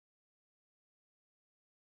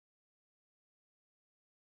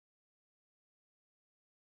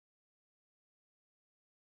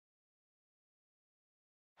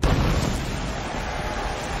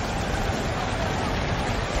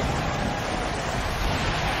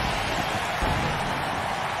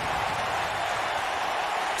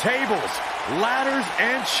tables, ladders,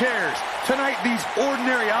 and chairs. Tonight, these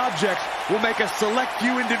ordinary objects will make a select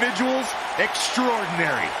few individuals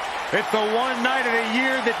extraordinary. It's the one night of the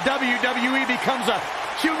year that WWE becomes a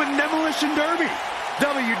human demolition derby.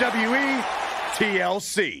 WWE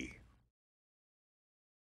TLC.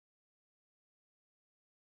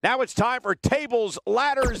 Now it's time for tables,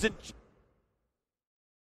 ladders, and...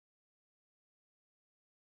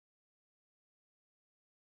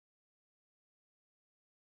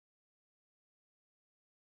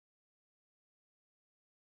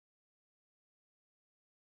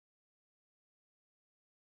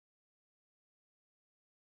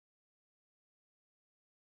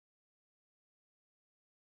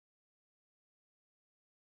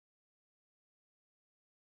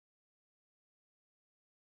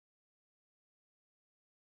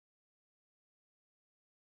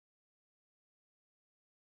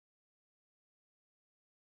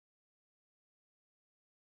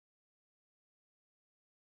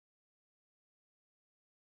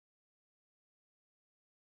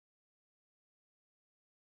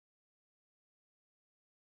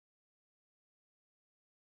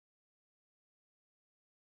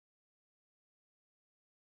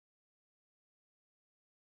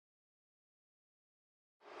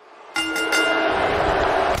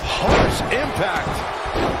 Impact.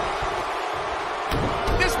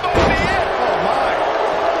 This might be it. Oh, my.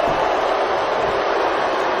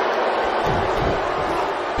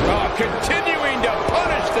 Oh, continuing to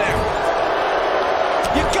punish them.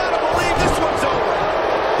 You gotta believe this one's over.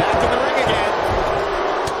 Back in the ring again.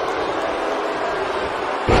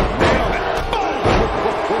 Nailed it. Boom.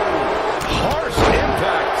 Harsh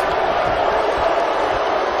impact.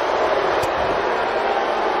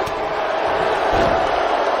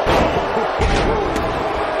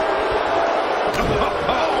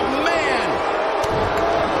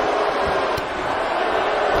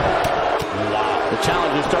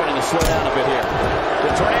 Challenger's starting to slow down a bit here.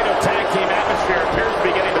 The Tornado Tag Team atmosphere appears to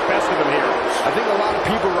be getting the best of them here. I think a lot of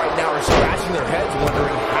people right now are scratching their heads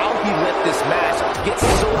wondering how he let this match get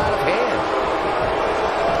so out of hand.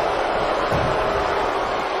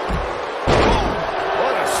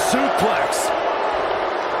 What a suplex.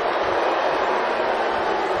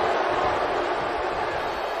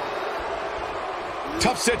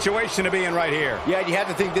 Tough situation to be in right here. Yeah, you have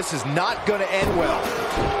to think this is not going to end well.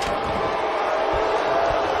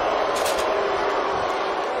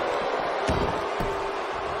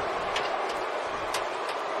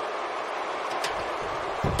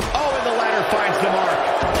 Finds the mark.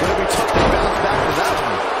 It'll be tough to bounce back to that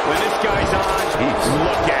one. When this guy's on,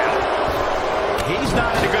 look out. He's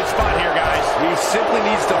not in a good spot here, guys. He simply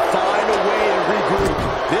needs to find a way to regroup.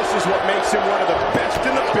 This is what makes him one of the best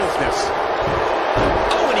in the business.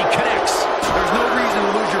 Oh, and he connects. There's no reason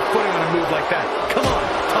to lose your footing on a move like that. Come on,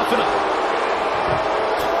 toughen up.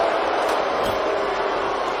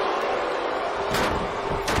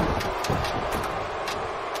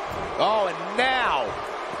 Oh, and now...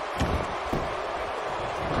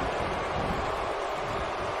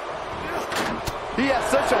 he has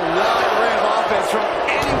such a wide array of offense from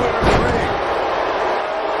anywhere in the ring.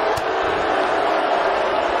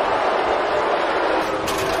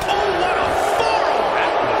 Oh, what a forearm!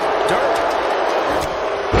 That was dirt.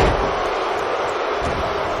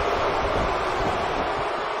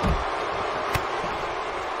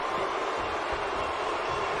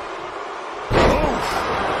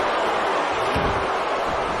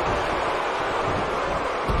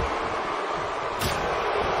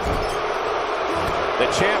 The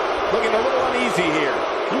champ looking a little uneasy here.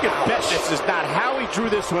 You can bet this is not how he drew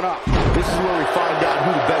this one up. This is where we find out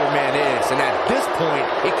who the better man is. And at this point,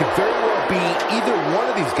 it could very well be either one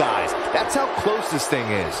of these guys. That's how close this thing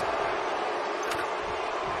is.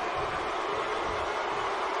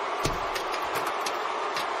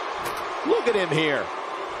 Look at him here.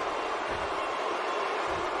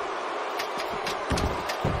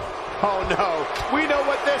 Oh, no. We know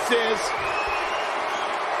what this is.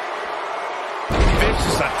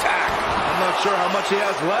 Vicious attack. I'm not sure how much he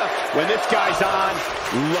has left. When this guy's on,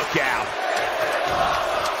 look out.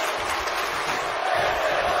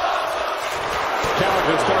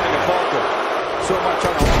 Challenger's starting to falter. So much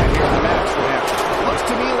on the line here in the match for him. Looks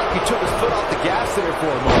to me like he took his foot off the gas there for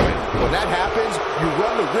a moment. When that happens, you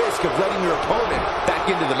run the risk of letting your opponent back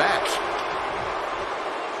into the match.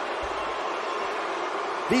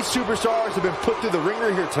 These superstars have been put through the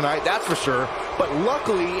ringer here tonight, that's for sure. But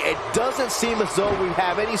luckily, it doesn't seem as though we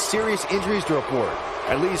have any serious injuries to report.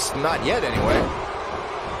 At least, not yet anyway.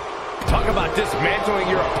 Talk about dismantling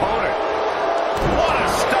your opponent. What a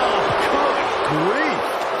stomp. Good grief.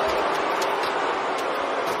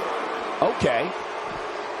 Okay.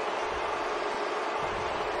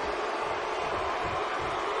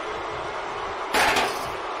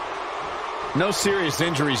 No serious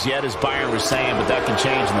injuries yet, as Byron was saying, but that can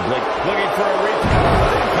change in the blink. Looking for a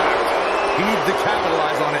impact. He needs to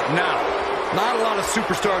capitalize on it now. Not a lot of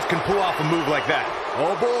superstars can pull off a move like that.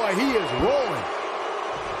 Oh boy, he is rolling.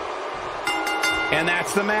 And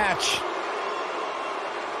that's the match.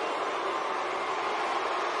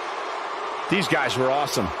 These guys were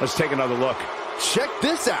awesome. Let's take another look. Check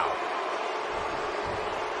this out.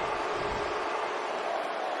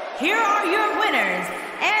 Here are your winners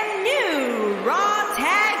and new Raw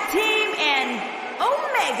Tag Team and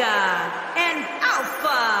Omega and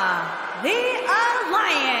Alpha, the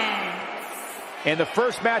Alliance. And the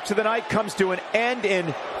first match of the night comes to an end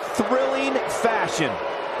in thrilling fashion.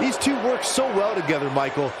 These two work so well together,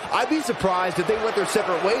 Michael. I'd be surprised if they went their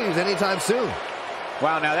separate ways anytime soon.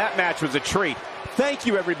 Wow, now that match was a treat. Thank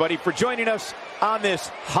you, everybody, for joining us on this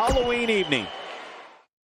Halloween evening.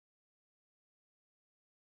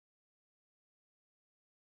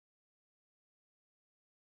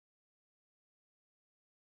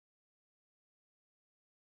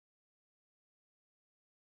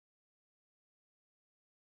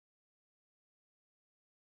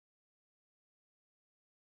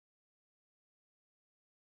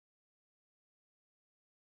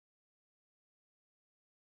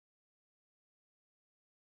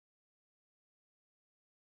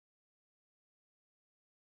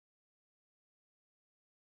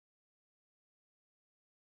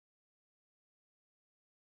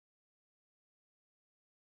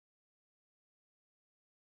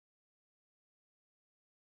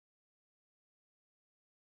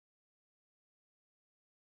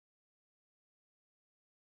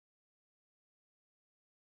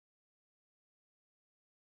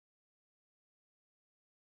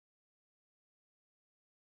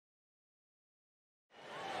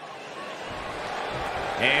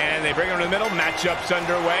 And they bring him to the middle. Matchup's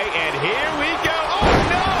underway. And here we go. Oh,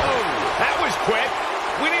 no! That was quick.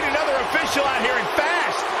 We need another official out here and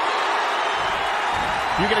fast.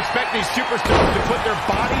 You can expect these superstars to put their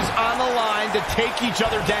bodies on the line to take each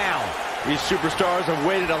other down. These superstars have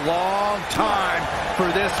waited a long time for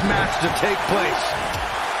this match to take place.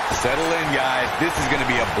 Settle in, guys. This is going to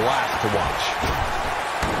be a blast to watch.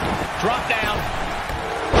 Drop down.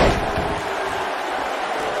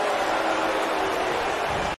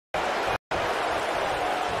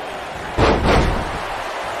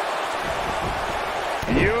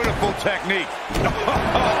 Beautiful technique. Oh,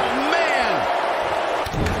 man!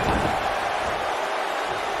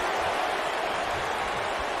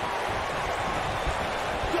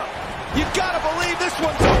 You gotta believe this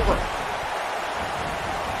one's over.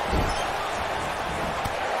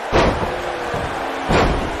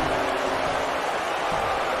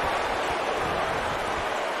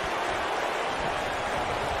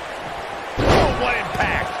 Oh, what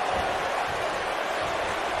impact!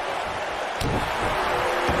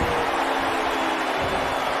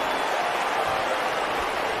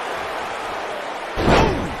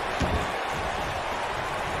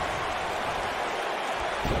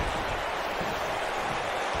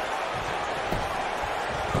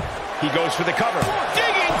 He goes for the cover.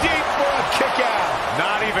 Digging deep for a kick out.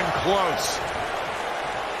 Not even close.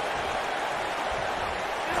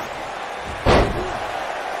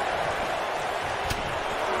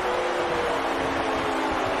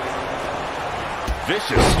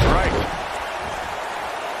 Vicious strike.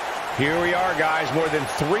 Here we are, guys, more than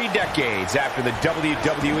 3 decades after the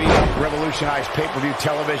WWE revolutionized pay-per-view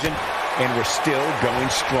television, and we're still going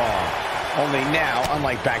strong. Only now,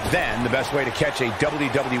 unlike back then, the best way to catch a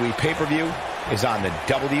WWE pay-per-view is on the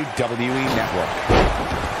WWE Network.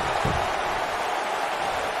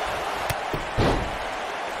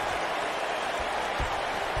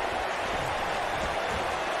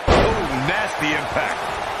 Oh, nasty impact.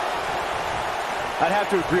 I'd have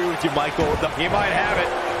to agree with you, Michael. He might have it.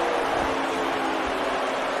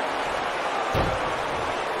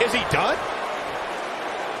 Is he done?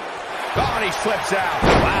 Oh, and he slips out.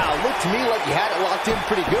 Wow, looked to me like he had it locked in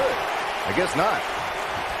pretty good. I guess not.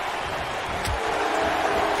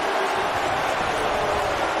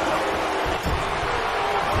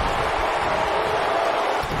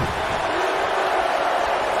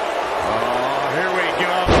 Oh, here we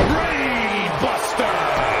go. Brain Buster.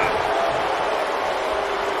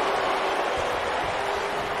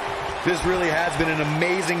 This really has been an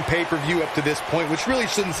amazing pay-per-view up to this point, which really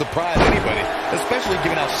shouldn't surprise anybody, especially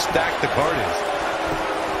given how stacked the card is.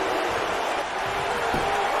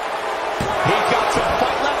 He's got some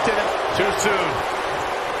fight left in him. Too soon.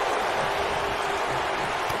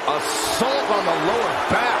 Assault on the lower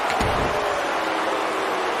back.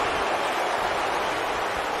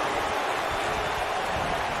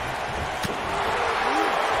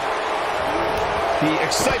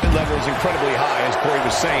 excitement level is incredibly high, as Corey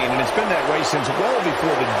was saying, and it's been that way since well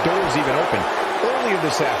before the doors even opened. Earlier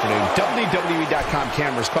this afternoon, WWE2k19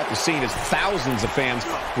 cameras caught the scene as thousands of fans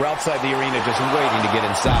were outside the arena just waiting to get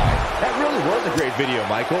inside. That really was a great video,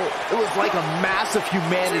 Michael. It was like a mass of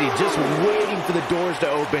humanity just waiting for the doors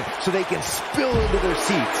to open so they can spill into their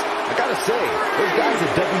seats. I gotta say, those guys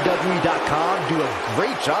at WWE.com do a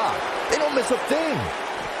great job. They don't miss a thing.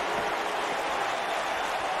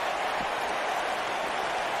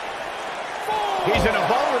 He's in a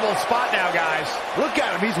vulnerable spot now, guys. Look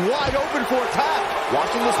at him. He's wide open for a tap.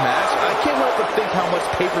 Watching this match, I can't help but think how much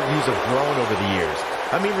pay-per-views have grown over the years.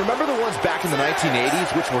 I mean, remember the ones back in the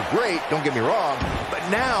 1980s, which were great, don't get me wrong, but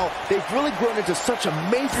now they've really grown into such a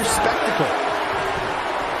major spectacle.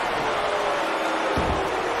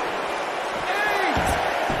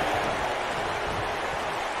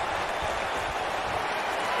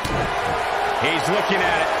 He's looking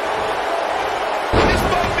at it. This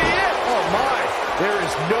might be it. Oh, my. There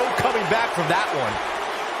is no coming back from that one.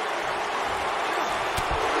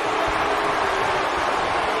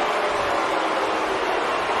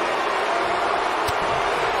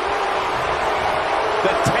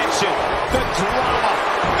 The tension, the drama.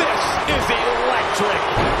 This is electric.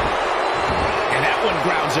 And that one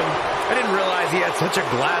grounds him. I didn't realize he had such a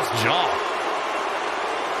glass jaw.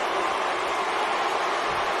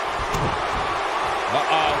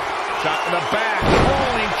 Uh-oh. Shot in the back.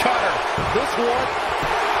 Rolling cutter. This one.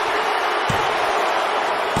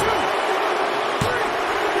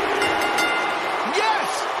 Yes!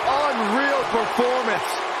 Unreal performance.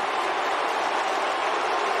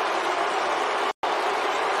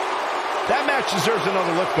 That match deserves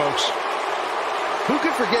another look, folks. Who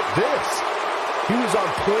could forget this? He was on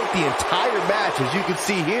point the entire match, as you can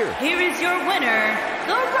see here. Here is your winner,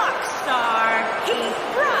 the Rockstar, Keith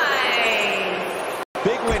Price.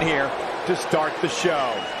 Big win here to start the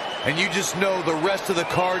show. And you just know the rest of the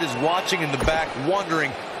card is watching in the back,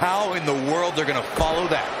 wondering how in the world they're going to follow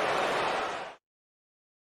that.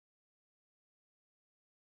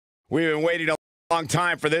 We've been waiting a long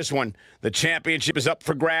time for this one. The championship is up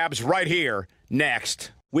for grabs right here,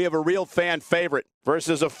 next. We have a real fan favorite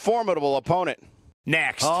versus a formidable opponent.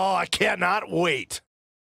 Next. Oh, I cannot wait.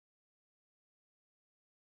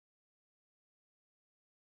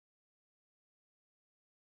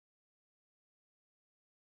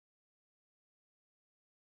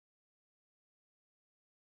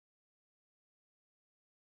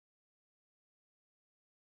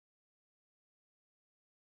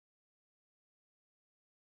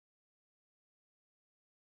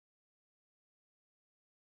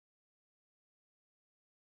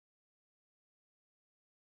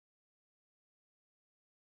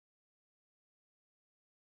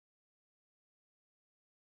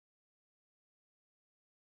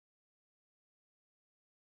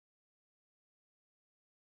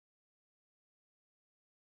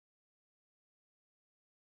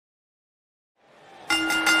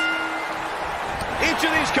 Each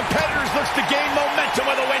of these competitors looks to gain momentum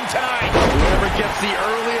with a win tonight. Whoever gets the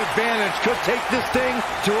early advantage could take this thing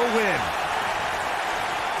to a win.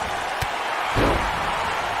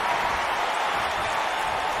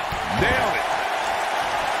 Nailed it.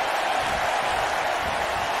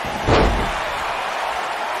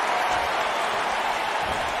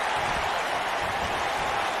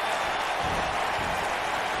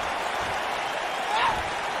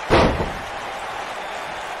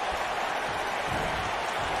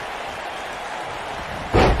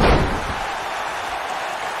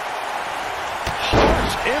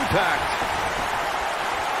 Impact.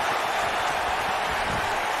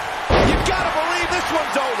 You gotta believe this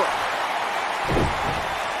one's over.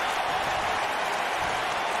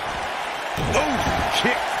 Oh,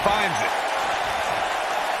 kick finds it.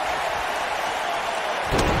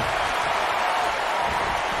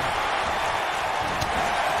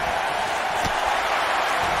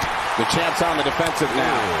 The champ's on the defensive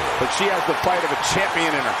now, but she has the fight of a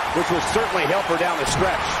champion in her, which will certainly help her down the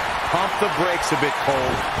stretch. Pump the brakes a bit,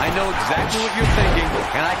 Cole. I know exactly what you're thinking,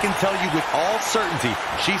 and I can tell you with all certainty,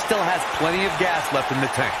 she still has plenty of gas left in the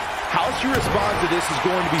tank. How she responds to this is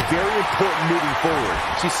going to be very important moving forward.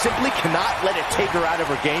 She simply cannot let it take her out of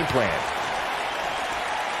her game plan.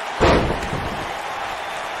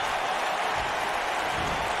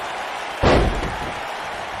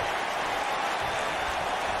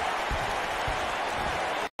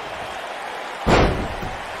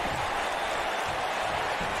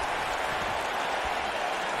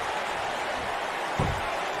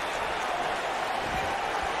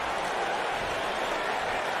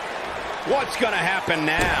 What's going to happen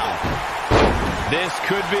now? This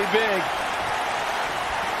could be big.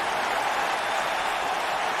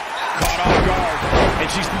 caught off guard, and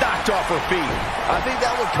she's knocked off her feet. I think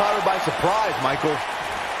that one caught her by surprise, Michael.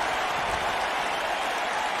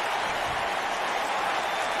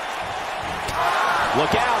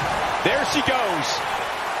 Look out. There she goes.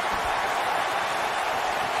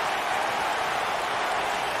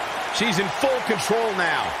 She's in full control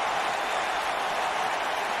now.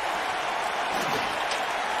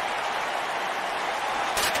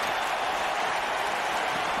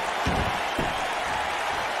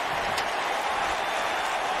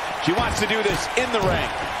 She wants to do this in the ring.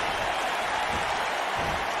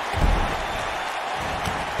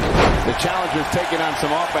 The challenger's taking on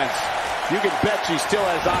some offense. You can bet she still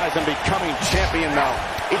has eyes on becoming champion, though.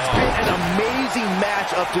 It's been an amazing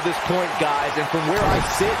match up to this point, guys. And from where I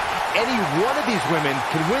sit, any one of these women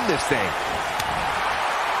can win this thing.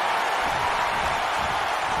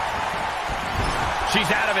 She's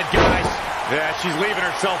out of it, guys. Yeah, she's leaving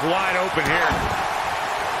herself wide open here.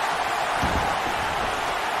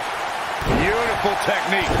 Beautiful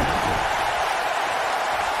technique.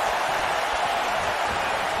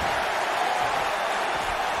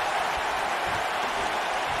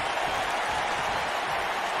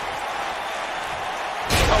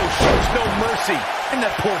 No mercy. In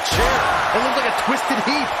that poor chair. It looks like a twisted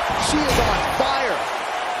heap. She is on fire.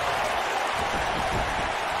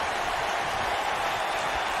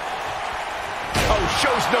 Oh,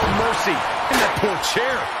 shows no mercy. In that poor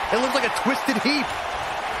chair. It looks like a twisted heap.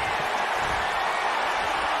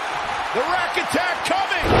 The rack attack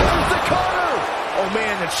coming. There's the cutter. Oh,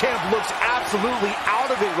 man, the champ looks absolutely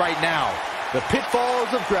out of it right now. The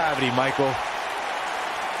pitfalls of gravity, Michael.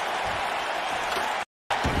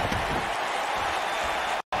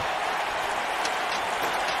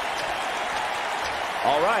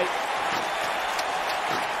 All right.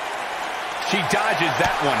 She dodges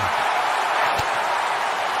that one.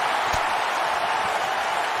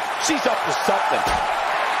 She's up to something.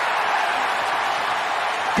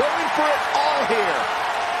 Going for it all here.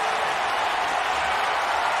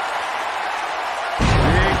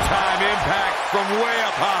 Big time impact from way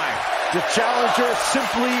up high. The challenger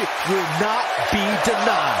simply will not be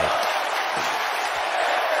denied.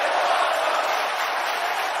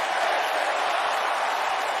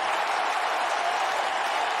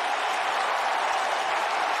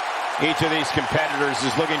 Each of these competitors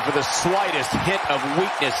is looking for the slightest hint of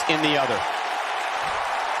weakness in the other.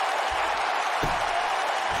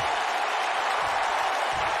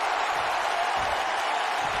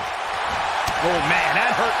 Oh, man,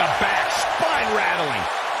 that hurt the back. Spine rattling.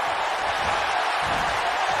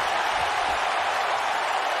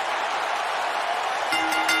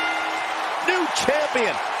 New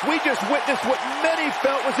champion. We just witnessed what many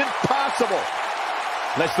felt was impossible.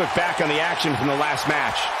 Let's look back on the action from the last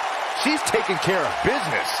match. She's taking care of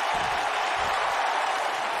business.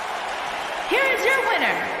 Here is your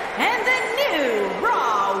winner, and the new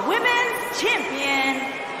Raw Women's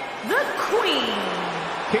Champion, the Queen.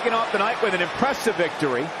 Kicking off the night with an impressive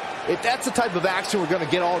victory. If that's the type of action we're going to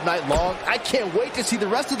get all night long, I can't wait to see the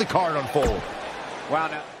rest of the card unfold. Wow,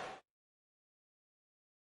 now.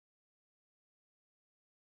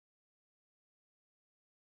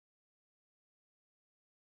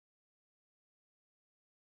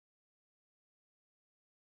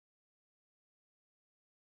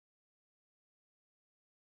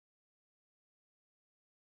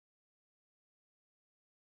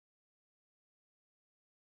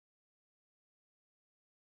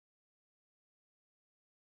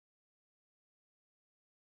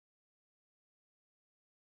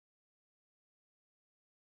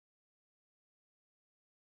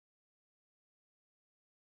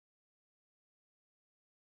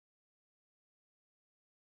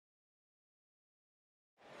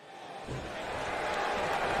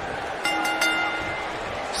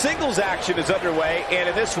 Singles action is underway, and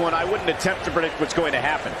in this one, I wouldn't attempt to predict what's going to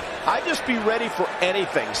happen. I'd just be ready for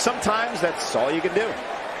anything. Sometimes that's all you can do.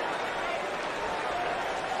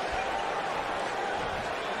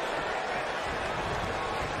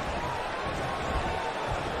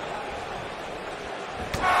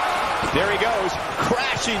 There he goes,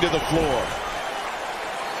 crashing to the floor.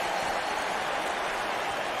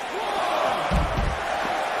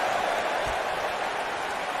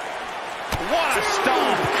 What a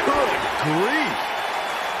stomp. Good grief.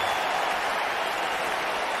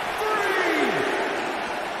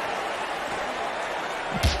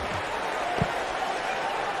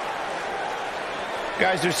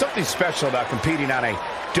 Guys, there's something special about competing on a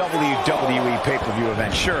WWE pay-per-view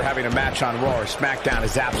event. Sure, having a match on Raw or SmackDown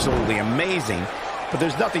is absolutely amazing, but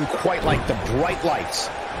there's nothing quite like the bright lights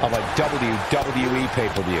of a WWE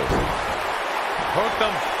pay-per-view. Hook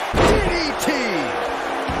them. DDT.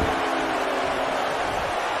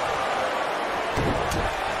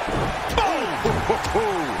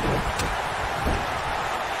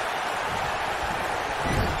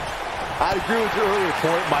 I agree with your earlier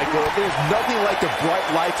point, Michael. There's nothing like the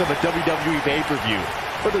bright lights of a WWE pay-per-view.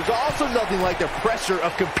 But there's also nothing like the pressure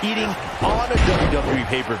of competing on a WWE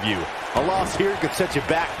pay-per-view. A loss here could set you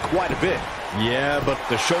back quite a bit. Yeah, but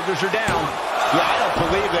the shoulders are down. Yeah, I don't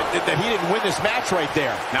believe that he didn't win this match right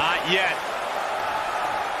there. Not yet.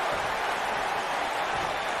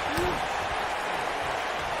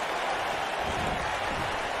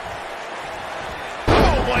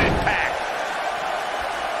 Oh, what impact.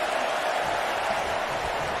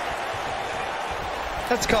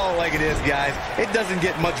 Let's call it like it is, guys. It doesn't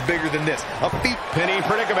get much bigger than this. A feet Pinning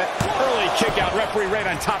predicament. Early kick out. Referee right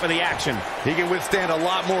on top of the action. He can withstand a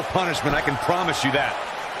lot more punishment, I can promise you that.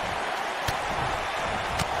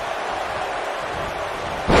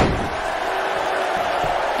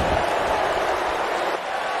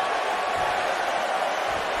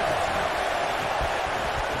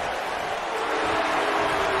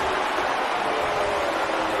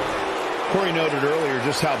 Corey noted earlier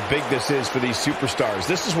just how big this is for these superstars.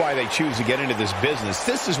 This is why they choose to get into this business.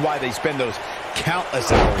 This is why they spend those countless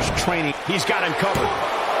hours training. He's got him covered.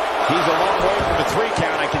 He's a long way from the 3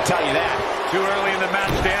 count, I can tell you that. Too early in the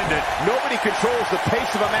match to end it. Nobody controls the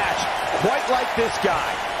pace of a match quite like this guy.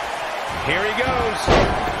 Here he goes.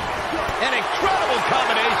 An incredible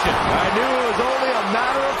combination. I knew it was only a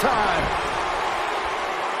matter of time.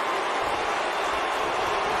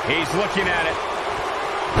 He's looking at it.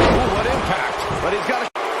 Ooh, what impact. But he's got a...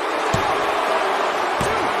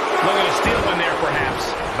 Looking to steal one there, perhaps.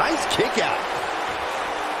 nice kick out.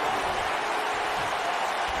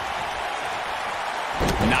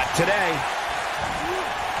 Not today.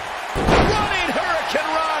 Running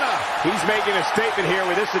Hurricane Rana. He's making a statement here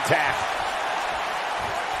with this attack.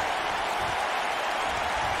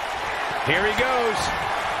 Here he goes.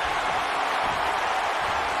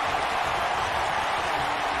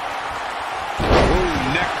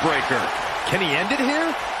 Ooh, neck breaker. Can he end it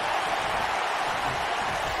here?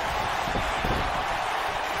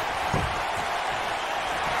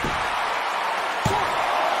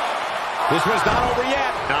 This one's not over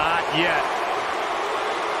yet. Not yet.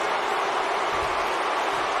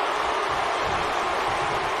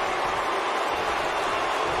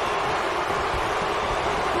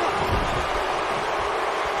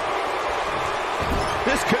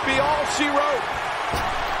 This could be all she wrote.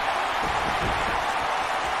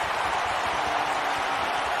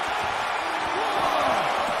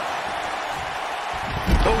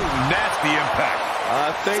 Oh, nasty impact.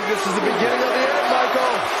 I think this is the beginning of the end,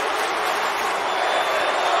 Michael.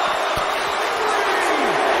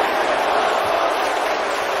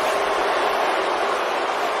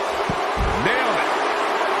 Nailed it.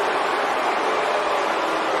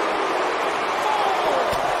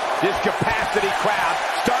 This capacity crowd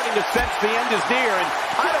starting to sense the end is near, and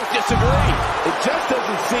I don't disagree. It just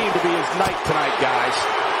doesn't seem to be his night tonight, guys.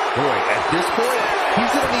 Boy, at this point, he's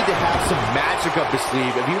going to need to have some magic up his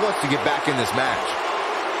sleeve if he wants to get back in this match.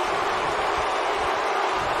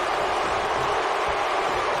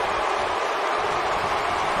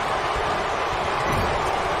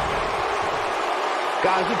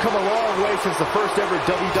 Guys, we've come a long way since the first ever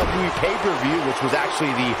WWE pay-per-view, which was actually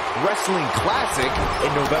the Wrestling Classic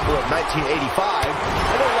in November of 1985. I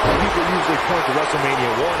know a lot of people usually point to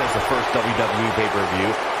WrestleMania 1 as the first WWE pay-per-view,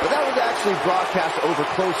 but that was actually broadcast over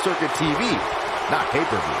closed-circuit TV, not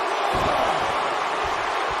pay-per-view.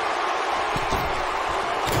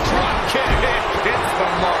 Drop kick hits the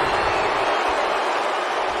mark.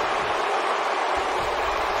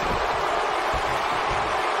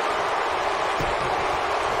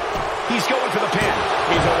 He's going for the pin.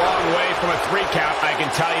 He's a long way from a 3 count, I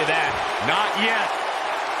can tell you that. Not yet.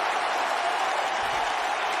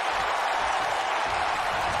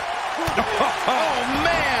 Oh,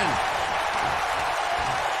 man!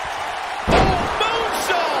 Oh,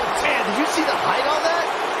 moonsault! Man, did you see the height on that?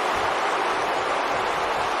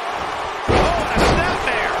 Oh, and a snap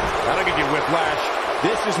there. That'll give you whiplash.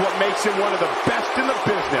 This is what makes him one of the best in the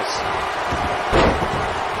business.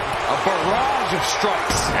 A barrage of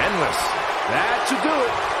strikes. Endless. That should do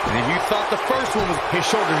it. And if you thought the first one was, his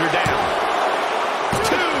shoulders are down.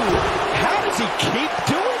 2. How does he keep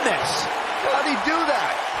doing this? How'd he do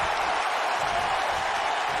that?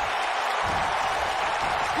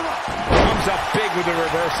 Comes up big with the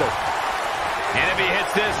reversal. And if he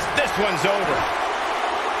hits this, this one's over.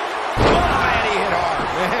 Oh, and he hit hard.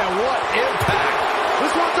 Man, what impact.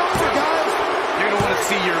 This one's over, guys. You're going to want to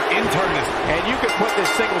see your internist. And you can put this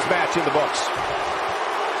singles match in the books.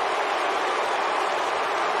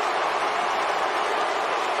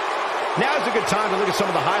 Now's a good time to look at some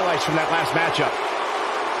of the highlights from that last matchup.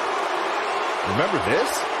 Remember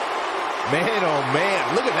this? Man, oh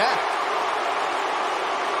man, look at that.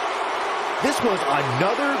 This was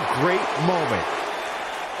another great moment.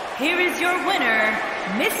 Here is your winner,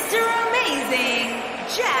 Mr. Amazing,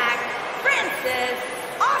 Jack Francis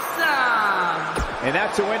Awesome. And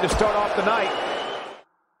that's a win to start off the night.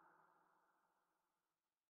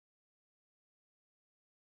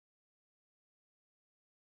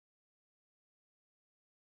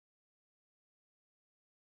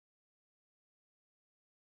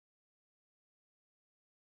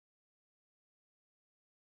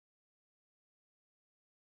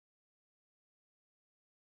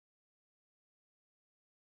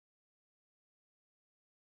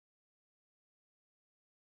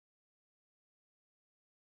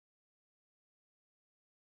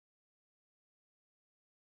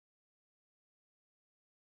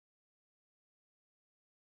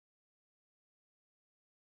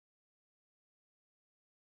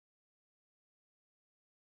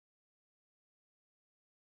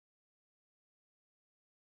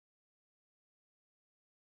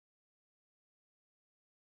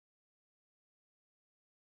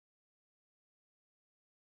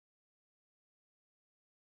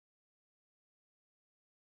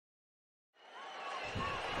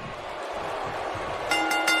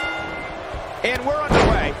 And we're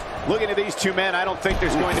underway. Looking at these two men, I don't think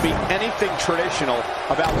there's going to be anything traditional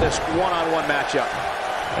about this one-on-one matchup.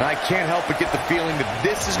 And I can't help but get the feeling that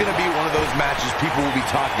this is going to be one of those matches people will be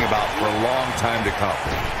talking about for a long time to come.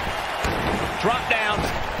 Drop down.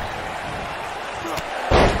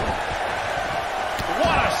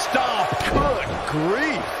 What a stomp. Good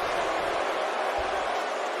grief.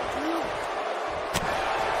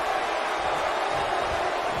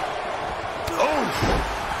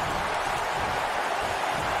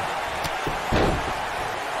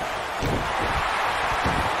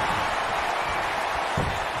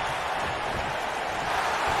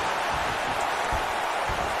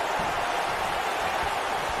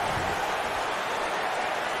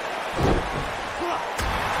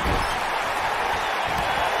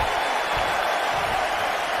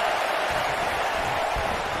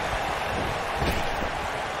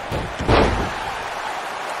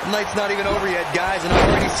 Night's not even over yet, guys, and I'm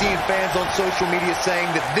already seeing fans on social media saying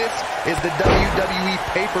that this is the WWE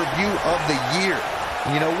pay-per-view of the year.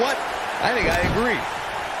 And you know what? I think I agree.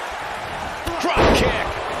 Drop kick.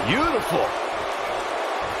 Beautiful.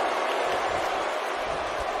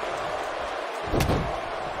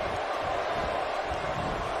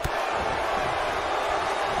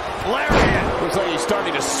 Lariat. Looks like he's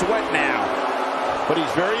starting to sweat now. But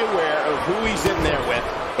he's very aware of who he's in there with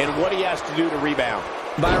and what he has to do to rebound.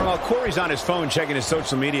 Byron, while Corey's on his phone checking his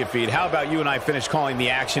social media feed, how about you and I finish calling the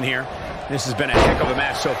action here? This has been a heck of a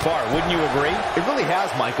match so far. Wouldn't you agree? It really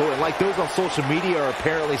has, Michael. And like those on social media are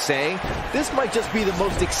apparently saying, this might just be the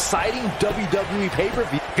most exciting WWE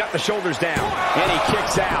pay-per-view. Got the shoulders down, and he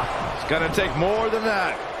kicks out. It's going to take more than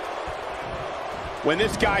that. When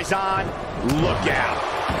this guy's on, look out.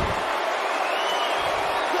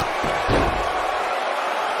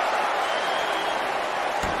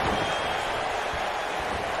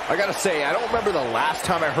 I gotta say, I don't remember the last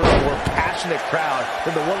time I heard a more passionate crowd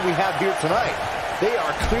than the one we have here tonight. They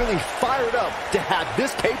are clearly fired up to have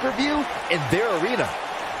this pay-per-view in their arena.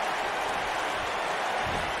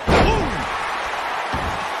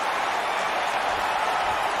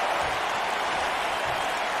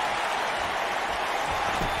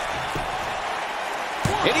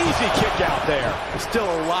 An easy kick out there. Still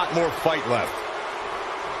a lot more fight left.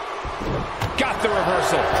 Got the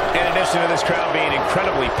reversal. In addition to this crowd being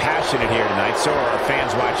incredibly passionate here tonight, so are our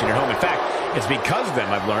fans watching at home. In fact, it's because of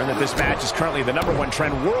them I've learned that this match is currently the #1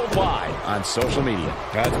 trend worldwide on social media.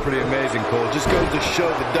 That's pretty amazing, Cole. Just goes to show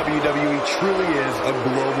that WWE truly is a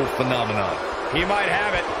global phenomenon. He might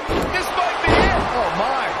have it. This might be it. Oh,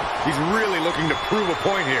 my. He's really looking to prove a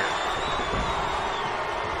point here.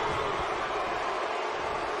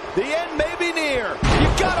 The end may be near.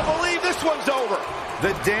 You've got to believe this one's over.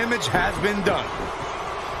 The damage has been done.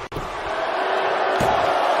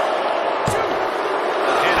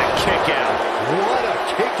 And a kick out. What a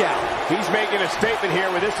kick out. He's making a statement here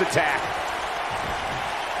with this attack.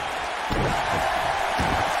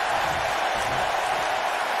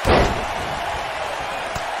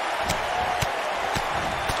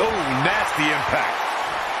 Oh, nasty impact.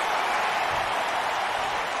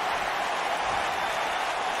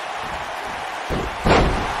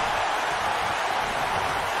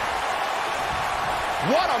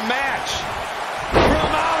 What a match!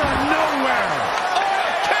 From out of nowhere. Oh,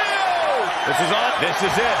 KO! This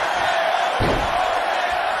is it.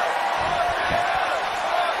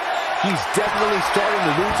 He's definitely starting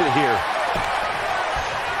to lose it here.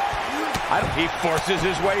 He forces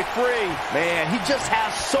his way free. Man, he just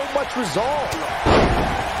has so much resolve.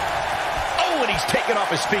 Oh, and he's taken off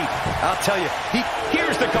his feet. I'll tell you,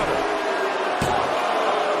 Here's the cover.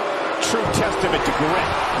 True testament to grit.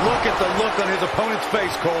 look at the look on his opponent's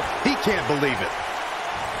face, Cole. He can't believe it.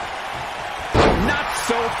 Not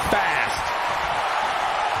so fast.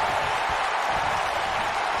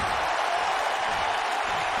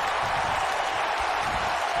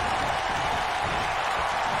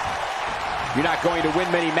 You're not going to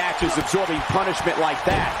win many matches absorbing punishment like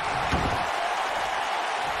that.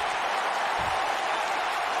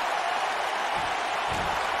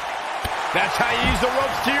 That's how you use the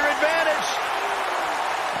ropes to your advantage.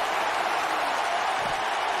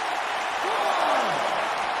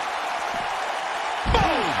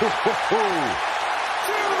 Boom!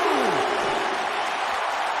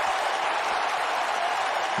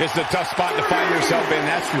 This is a tough spot to find yourself in,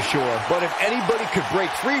 that's for sure. But if anybody could break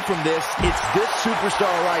free from this, it's this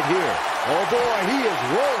superstar right here. Oh boy, he is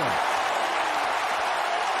rolling.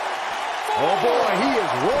 Oh boy, he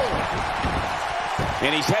is rolling.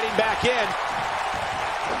 And he's heading back in.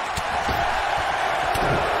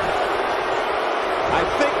 I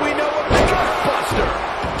think we know what the Buster.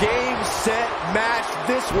 Game, set, match.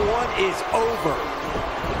 This one is over.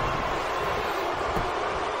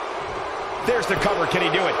 There's the cover. Can he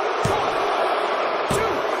do it?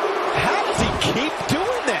 How does he keep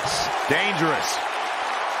doing this? Dangerous.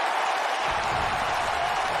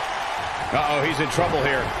 Uh-oh, he's in trouble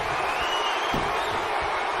here.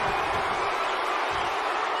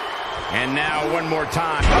 And now one more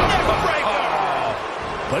time.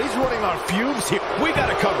 But he's running on fumes here. We got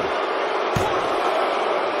a cover.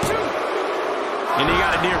 And he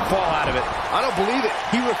got a near fall out of it. I don't believe it.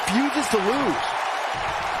 He refuses to lose.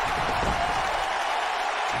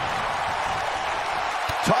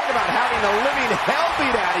 Talk about having the living hell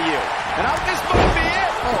beat out of you. And this might be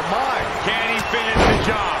it. Oh, my. Can he finish the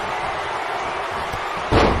job?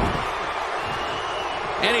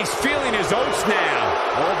 And he's feeling his oats now.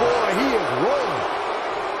 Oh, boy, he is rolling.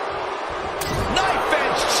 Knife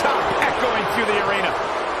edge chop echoing through the arena.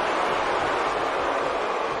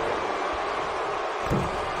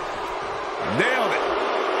 Nailed it.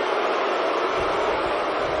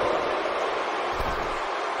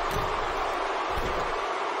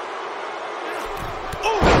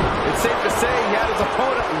 It's safe to say he had his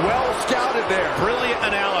opponent well scouted there. Brilliant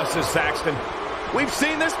analysis, Saxton. We've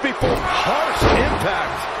seen this before. Harsh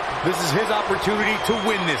impact. This is his opportunity to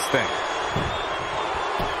win this thing.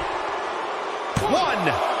 1,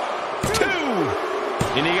 2.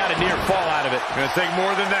 And he got a near fall out of it. Gonna take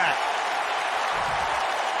more than that.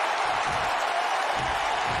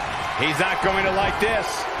 He's not going to like this.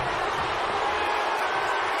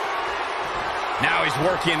 Now he's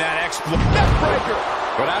working that exploit. Neckbreaker.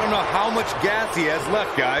 But I don't know how much gas he has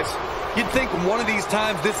left, guys. You'd think one of these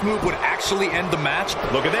times this move would actually end the match.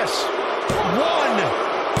 Look at this. 1,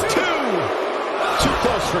 2. Too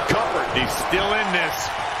close for comfort. He's still in this.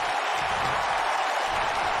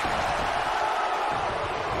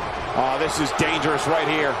 Oh, this is dangerous right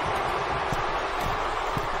here.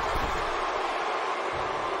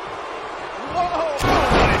 Whoa.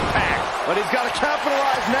 What impact. But he's got to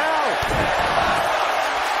capitalize now.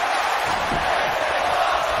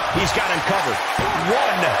 He's got him covered.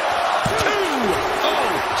 1, 2.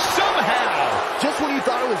 Oh, somehow. Just when you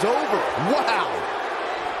thought it was over. Wow.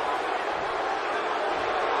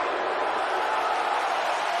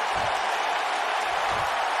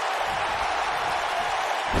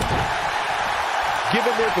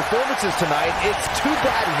 Given their performances tonight, it's too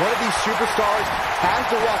bad one of these superstars has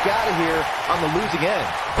to walk out of here on the losing end.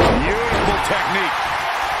 Beautiful technique.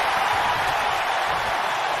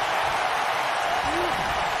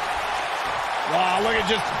 Wow, look at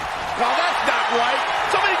just... Oh, that's not right.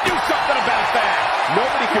 Somebody do something about that.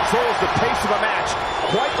 Nobody controls the pace of a match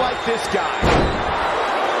quite like this guy.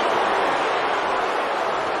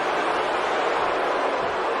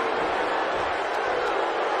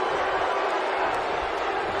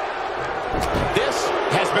 This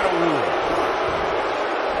has been a rule.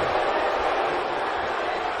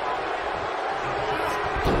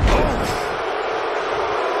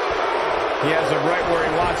 He has him right where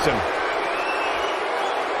he wants him.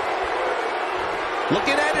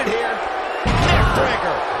 Looking at it here.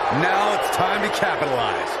 Neckbreaker. Now it's time to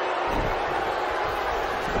capitalize.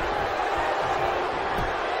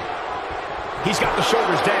 He's got the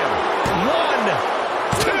shoulders down. 1,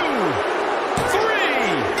 2, 3.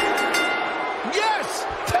 Yes!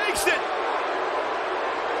 Takes it!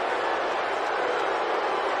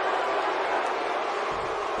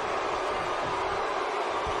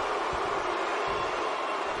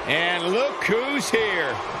 And look who's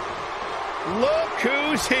here. Look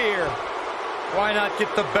who's here. Why not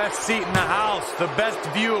get the best seat in the house, the best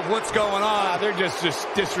view of what's going on? They're just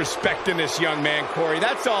disrespecting this young man, Corey.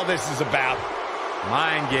 That's all this is about.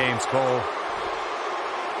 Mind games, Cole.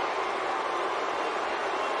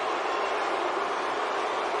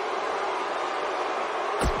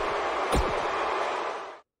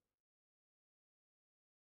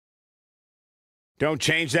 Don't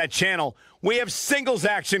change that channel. We have singles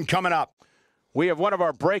action coming up. We have one of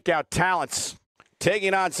our breakout talents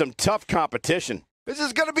taking on some tough competition. This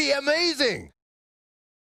is going to be amazing.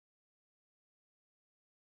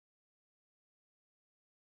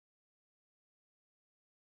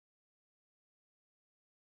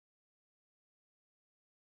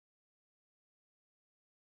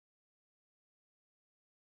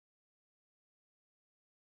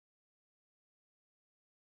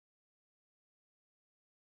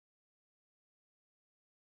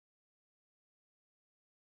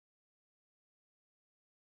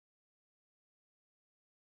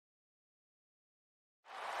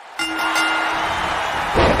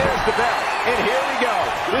 And there's the bell. And here we go.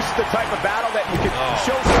 This is the type of battle that you can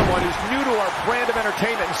show someone who's new to our brand of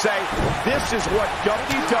entertainment and say, this is what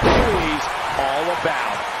WWE's all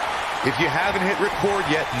about. If you haven't hit record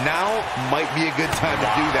yet, now might be a good time to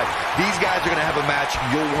do that. These guys are going to have a match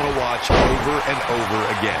you'll want to watch over and over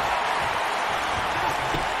again.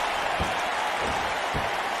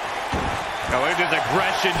 Oh, look at this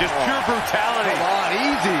aggression, just pure brutality. Come on,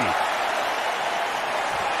 easy.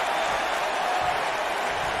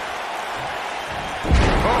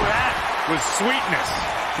 Oh, that was sweetness.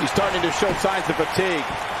 He's starting to show signs of fatigue.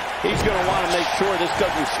 He's going to want to make sure this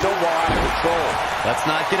doesn't snowball out of control. Let's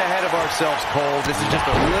not get ahead of ourselves, Cole. This is just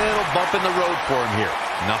a little bump in the road for him here.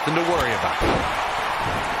 Nothing to worry about.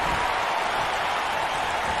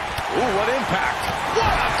 Ooh, what impact.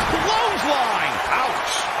 What a clothesline.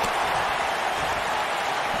 Ouch.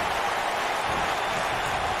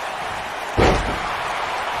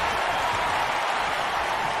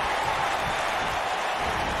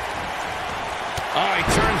 Oh, he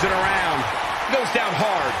turns it around. Goes down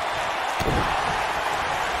hard.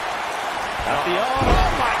 Oh,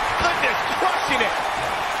 my goodness, crushing it.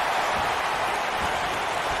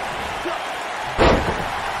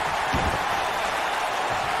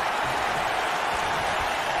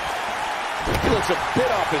 He looks a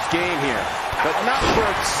bit off his game here, but not for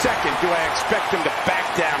a second do I expect him to back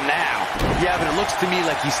down now. Yeah, but it looks to me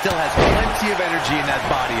like he still has plenty of energy in that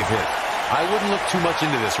body of his. I wouldn't look too much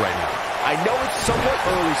into this right now. I know it's somewhat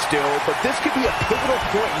early still, but this could be a pivotal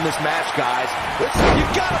point in this match, guys.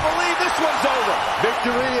 You've got to believe this one's over.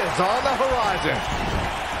 Victory is on the horizon.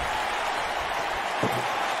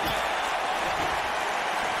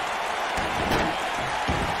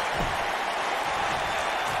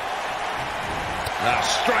 A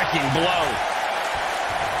striking blow.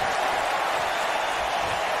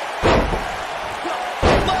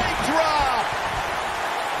 Leg drop.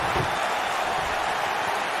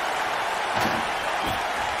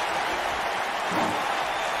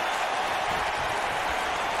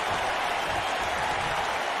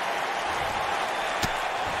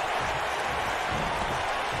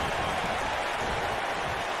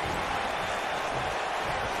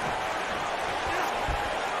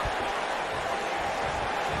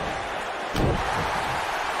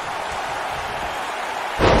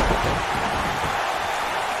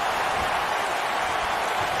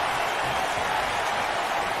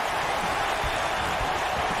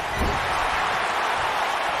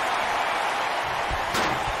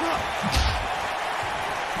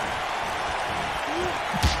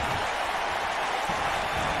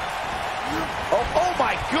 Oh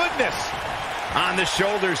my goodness! On the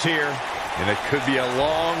shoulders here. And it could be a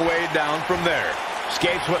long way down from there.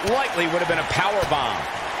 Escapes what likely would have been a power bomb.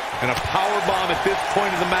 And a power bomb at this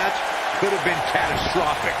point of the match could have been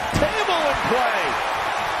catastrophic. Table in play!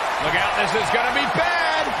 Look out, this is going to be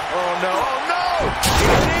bad. Oh, no. Oh, no.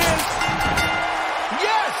 It is.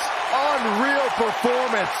 Yes! Unreal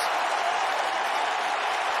performance.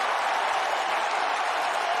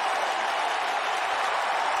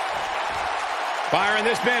 Byron,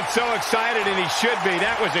 this man's so excited, and he should be.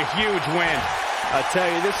 That was a huge win. I tell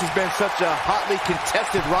you, this has been such a hotly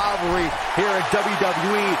contested rivalry here at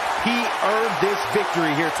WWE. He earned this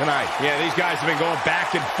victory here tonight. Yeah, these guys have been going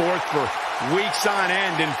back and forth for weeks on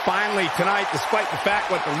end, and finally tonight, despite the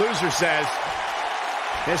fact what the loser says,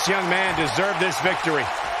 this young man deserved this victory.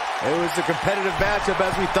 It was a competitive matchup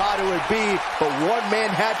as we thought it would be, but one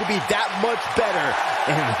man had to be that much better,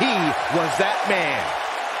 and he was that man.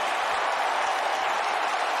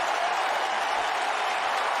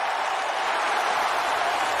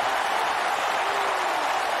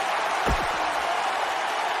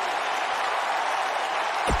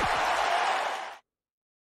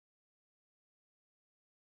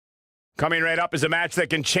 Coming right up is a match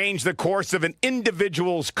that can change the course of an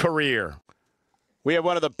individual's career. We have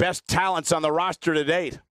one of the best talents on the roster to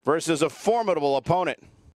date versus a formidable opponent.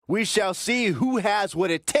 We shall see who has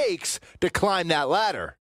what it takes to climb that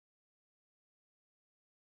ladder.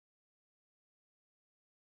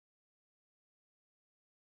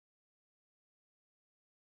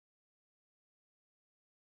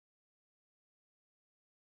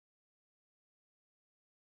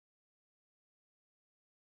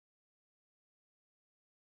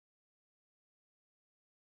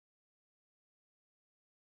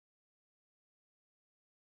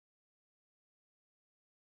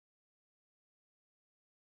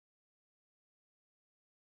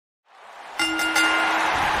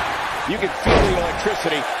 You can feel the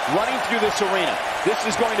electricity running through this arena. This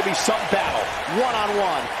is going to be some battle.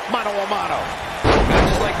 One-on-one, mano-a-mano.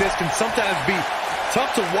 Matches like this can sometimes be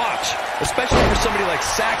tough to watch, especially for somebody like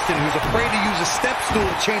Saxton, who's afraid to use a step stool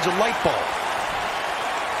to change a light bulb.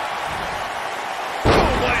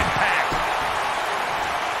 Oh, what impact!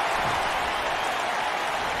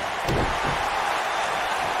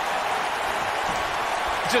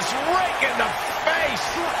 Just rake in the face.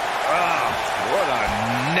 Oh, what a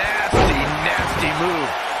nasty, nasty move.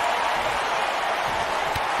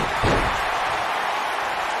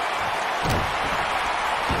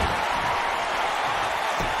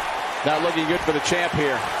 Not looking good for the champ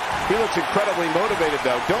here. He looks incredibly motivated,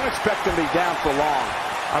 though. Don't expect him to be down for long.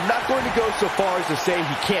 I'm not going to go so far as to say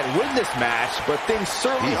he can't win this match, but things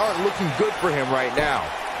certainly aren't looking good for him right now.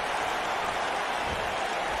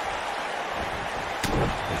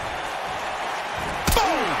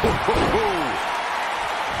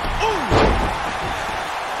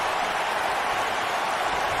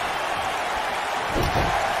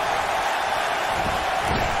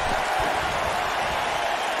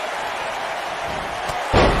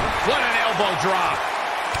 What an elbow drop.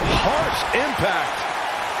 Harsh impact.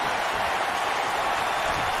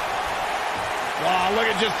 Wow, look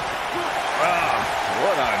at just...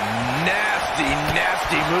 what a nasty,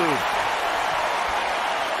 nasty move.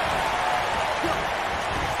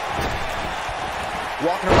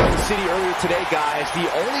 Walking around the city earlier today, guys, the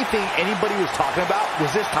only thing anybody was talking about was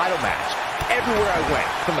this title match. Everywhere I went,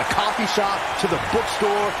 from the coffee shop to the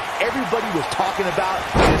bookstore, everybody was talking about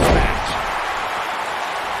this match.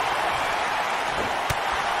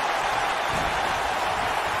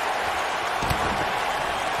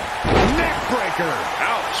 Neckbreaker.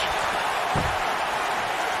 Ouch.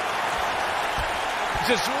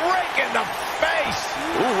 Just rake in the face.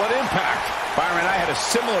 Ooh, what impact. Byron, I had a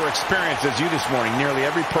similar experience as you this morning. Nearly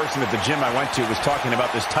every person at the gym I went to was talking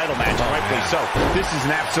about this title match, and rightfully so. This is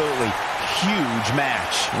an absolutely huge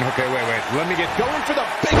match. Okay, wait. Let me get going for the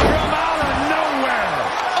big drum out of nowhere.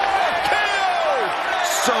 Oh,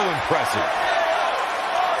 so impressive.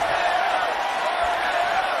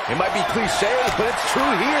 It might be cliche, but it's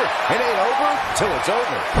true here. It ain't over till it's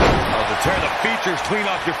over. Oh, to tear the features clean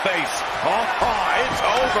off your face. Oh, it's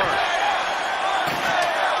over.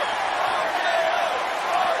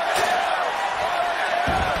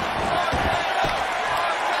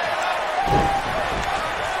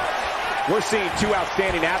 We're seeing two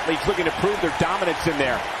outstanding athletes looking to prove their dominance in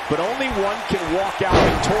there, but only one can walk out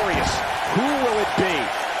victorious. Who will it be?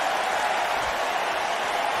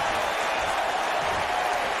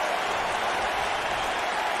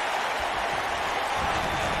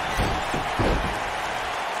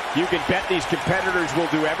 You can bet these competitors will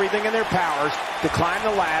do everything in their powers to climb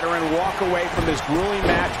the ladder and walk away from this grueling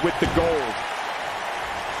match with the gold.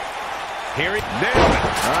 Here he nailed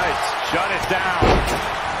it. Nice. Shut it down.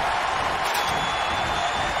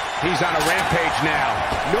 He's on a rampage now.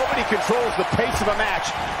 Nobody controls the pace of a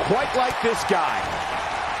match quite like this guy.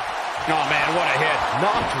 Oh, man, what a hit.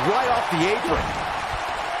 Knocked right off the apron.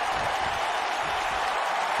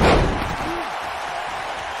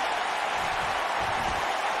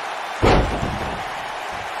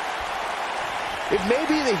 It may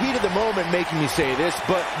be the heat of the moment making me say this,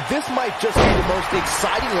 but this might just be the most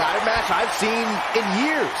exciting ladder match I've seen in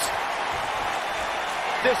years.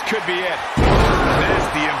 This could be it.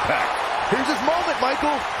 Nasty impact. Here's his moment,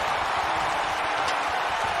 Michael.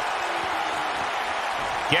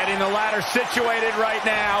 Getting the ladder situated right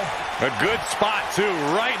now. A good spot, too,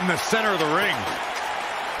 right in the center of the ring.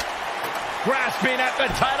 Grasping at the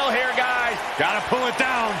title here, guys. Gotta pull it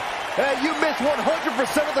down. Hey, you miss 100%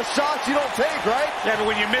 of the shots you don't take, right? Yeah, but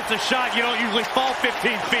when you miss a shot, you don't usually fall 15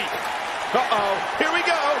 feet. Uh-oh. Here we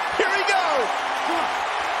go. Here we go.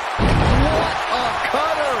 What a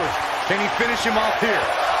cutter. Can he finish him off here?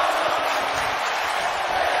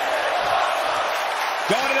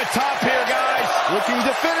 Going to the top here, guys. Looking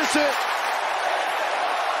to finish it.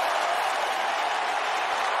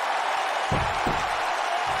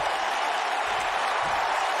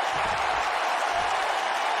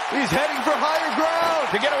 He's heading for higher ground.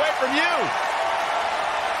 To get away from you.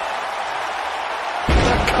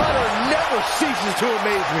 The cutter never ceases to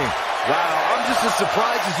amaze me. Wow, I'm just as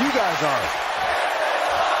surprised as you guys are.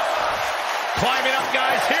 Climbing up,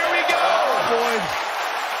 guys. Here we go. Oh, boy.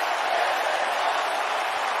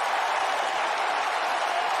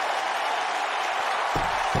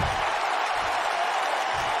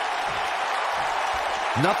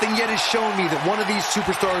 Nothing yet has shown me that one of these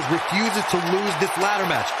superstars refuses to lose this ladder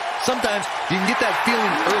match. Sometimes you can get that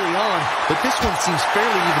feeling early on, but this one seems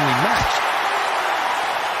fairly evenly matched.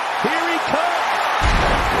 Here he comes.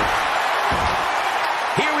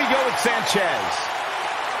 Here we go with Sanchez.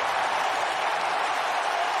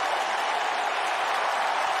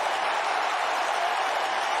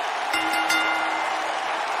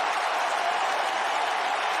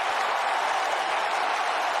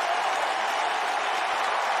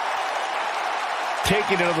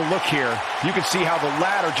 Taking another look here, you can see how the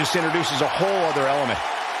ladder just introduces a whole other element.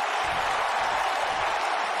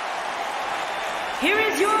 Here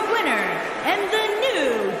is your winner and the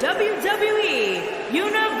new WWE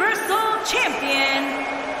Universal Champion,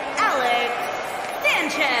 Alex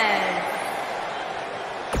Sanchez.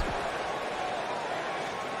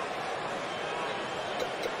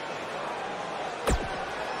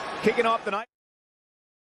 Kicking off the night.